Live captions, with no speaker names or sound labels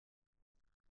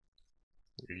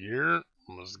Yeah,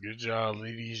 what's good, y'all,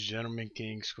 ladies, gentlemen,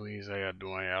 kings, queens? How y'all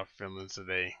doing? How y'all feeling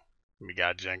today? We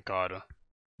got Jenn Carter.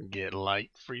 Get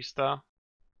Lite Freestyle.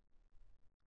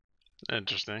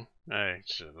 Interesting. Hey,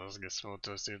 shit, let's get smoked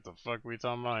to see what the fuck we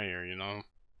talking about here, you know?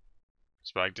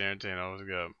 Spike Tarantino, what's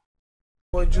good?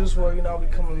 Boy, Juice WRLD, you know we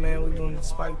coming, man. We doing the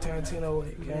Spike Tarantino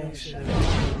with gang shit.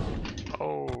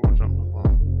 Oh, jump the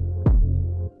phone.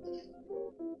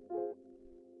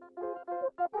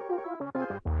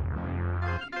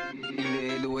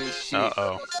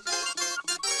 Uh-oh.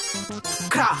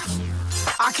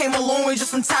 I came a long way just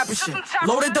from tapping shit.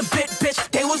 Loaded the bit,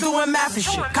 bitch, they was doing math and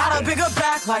shit. Got a bigger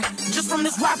back, like, just from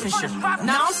this rapping shit.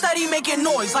 Now I'm steady making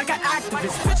noise like an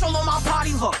activist. Bitch all on my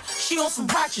body, look, she on some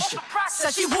ratchet shit.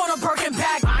 Said she want a Birkin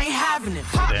bag, I ain't having it.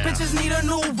 Pop bitches need a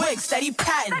new wig, steady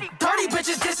patting. Dirty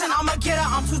bitches dissing, I'ma get her,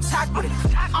 I'm too tacked with it.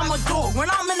 I'm a dog, when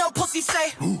I'm in a pussy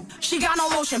say, she got no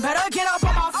motion, better get up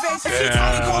on my face. If she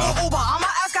tell me call her Uber, I'ma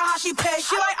ask her how she pay.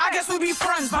 She like, I guess we be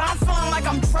friends, but I'm feeling like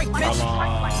I'm Drake, bitch.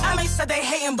 MA said they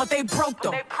hating, but they broke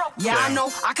though. Yeah, I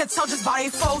know, I could tell just by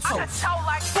their photos.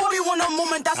 41 a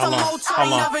moment, that's a low time.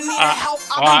 Never needed help,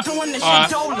 I've been doing this shit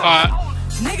dolo.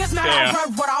 Niggas mad I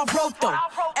read what I wrote though.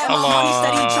 And my money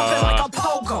steady jumping like a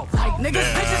pogo. Like niggas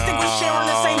bitches think we sharing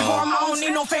the same hormone. I don't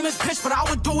need no famous bitch, but I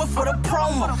would do it for the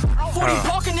promo. 40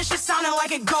 barking, this shit sounding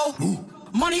like it go.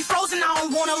 Money frozen, I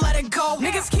don't wanna let it go.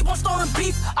 Niggas keep on storing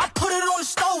beef, I put it on the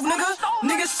stove, nigga.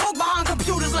 Niggas talk behind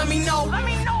computers, let me know.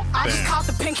 I just caught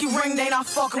the pinky ring, they not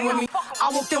fucking with me. I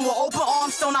walked in with open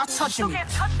arms, still not touching me.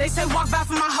 They say walk back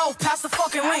for my health, pass the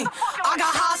fucking lane. I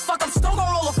got high as fuck, I'm still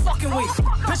gon' roll a fucking weed.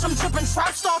 Bitch, I'm tripping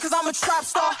trap star, cause I'm a trap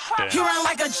star. He ran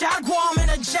like a jaguar, I'm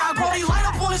in a jaguar. He light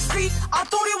up on his feet, I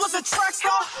thought he was a track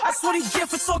star. That's what he get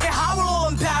for talking high with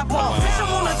all them bad balls. Bitch,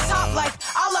 I'm on the top like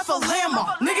I left a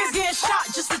landmark. Niggas getting shot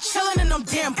just for chilling in them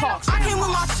damn parks. I came with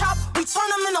my chop, we turn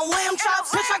them into lamb chops.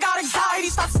 Bitch, I got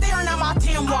anxiety, stop staring at my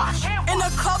damn watch. In the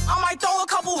cup, I might throw a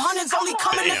couple hundreds, only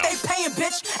coming if they paying,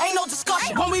 bitch. Ain't no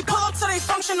discussion. When we pull up to they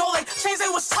function, all they chains they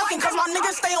was tucking, cause my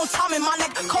niggas stay on time and my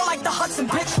neck cold like the Hudson,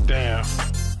 bitch. Damn.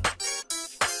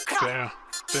 Damn.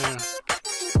 Damn.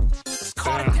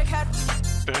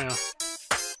 Damn. Damn.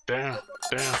 Damn.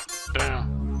 Damn. Damn.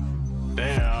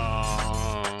 Damn.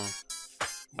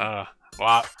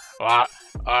 What?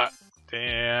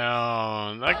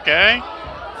 Damn. Okay.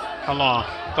 How long?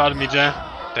 Thought of me, Jenn.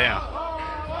 Damn.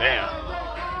 Damn.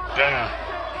 Damn.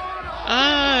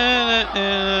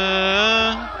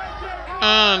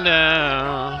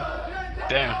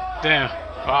 Damn.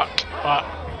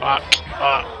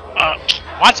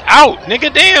 Watch out, nigga.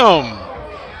 Damn.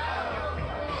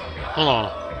 Hold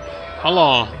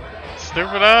on.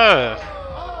 Stupid ass.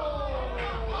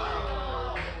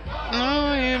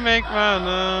 No, you make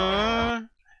my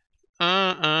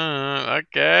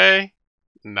okay.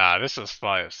 Nah, this is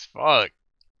fly as fuck.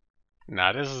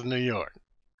 Nah, this is New York.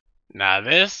 Nah,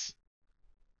 this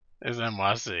is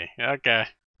NYC. Okay.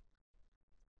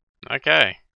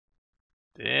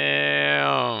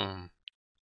 Damn.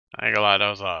 I ain't gonna lie, that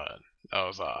was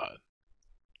odd.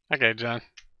 Okay, Jenn.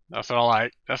 That's what I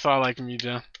like. That's all I like from you,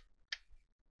 Jenn.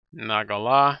 Not gonna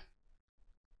lie.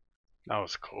 That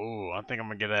was cool. I think I'm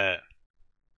gonna give that.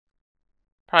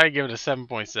 Probably give it a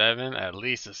 7.7. At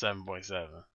least a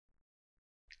 7.7.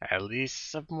 At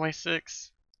least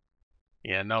 7.6.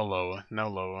 Yeah, no lower.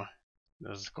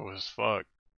 This is cool as fuck.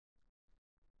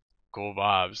 Cool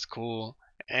vibes. Cool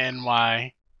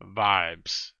NY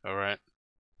vibes. Alright?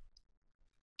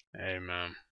 Hey,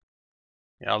 man.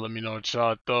 Y'all let me know what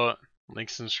y'all thought.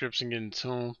 Links in the description, get in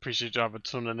tune. Appreciate y'all for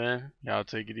tuning in. Y'all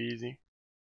take it easy.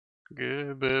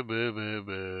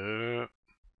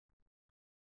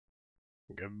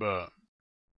 Goodbye.